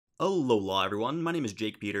Alola everyone, my name is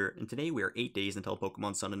jakepeter, and today we are 8 days until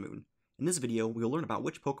Pokemon Sun and Moon. In this video, we will learn about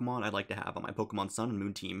which Pokemon I'd like to have on my Pokemon Sun and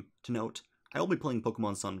Moon team. To note, I will be playing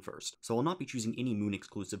Pokemon Sun first, so I will not be choosing any Moon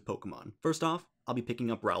exclusive Pokemon. First off, I'll be picking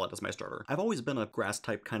up Rowlet as my starter. I've always been a grass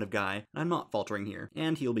type kind of guy, and I'm not faltering here,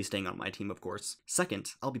 and he'll be staying on my team of course.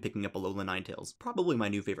 Second, I'll be picking up Alola Ninetales, probably my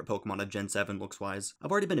new favorite Pokemon of Gen 7 looks-wise.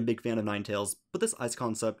 I've already been a big fan of Ninetales, but this ice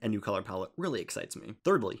concept and new color palette really excites me.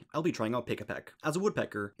 Thirdly, I'll be trying out Pick-a-Peck. As a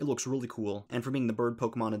woodpecker, it looks really cool, and for being the bird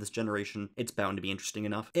Pokemon of this generation, it's bound to be interesting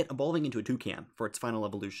enough. It evolving into a toucan for its final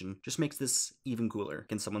evolution just makes this even cooler.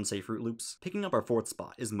 Can someone say Fruit Loops? Picking up our fourth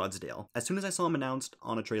spot is Mudsdale. As soon as I saw him announced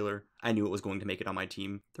on a trailer, I knew it was going to make it on my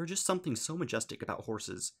team. There's just something so majestic about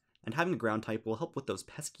horses, and having a ground type will help with those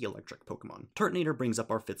pesky electric Pokemon. Turtonator brings up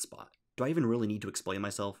our fifth spot. Do I even really need to explain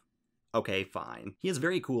myself? Okay, fine. He is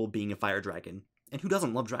very cool being a fire dragon, and who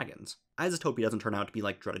doesn't love dragons? I just hope he doesn't turn out to be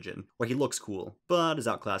like Druddigon, where he looks cool, but is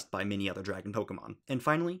outclassed by many other dragon Pokemon. And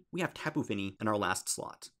finally, we have Tapu Fini in our last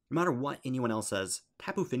slot. No matter what anyone else says,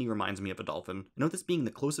 Tapu Fini reminds me of a dolphin. And with this being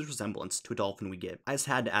the closest resemblance to a dolphin we get, I just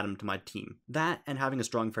had to add him to my team. That, and having a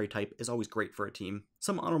strong fairy type is always great for a team.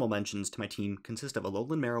 Some honorable mentions to my team consist of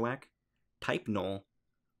Alolan Marowak, Type Null,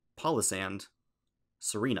 Palossand,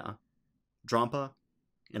 Serena, Drampa,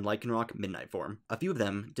 and Lycanroc Midnight Form. A few of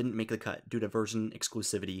them didn't make the cut due to version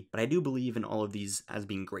exclusivity, but I do believe in all of these as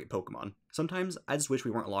being great Pokemon. Sometimes I just wish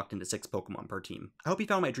we weren't locked into 6 Pokemon per team. I hope you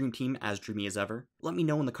found my dream team as dreamy as ever. Let me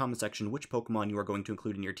know in the comment section which Pokemon you are going to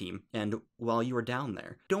include in your team. And while you are down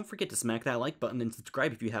there, don't forget to smack that like button and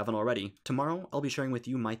subscribe if you haven't already. Tomorrow, I'll be sharing with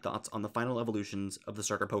you my thoughts on the final evolutions of the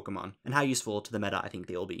starter Pokemon, and how useful to the meta I think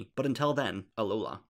they will be. But until then, Alola.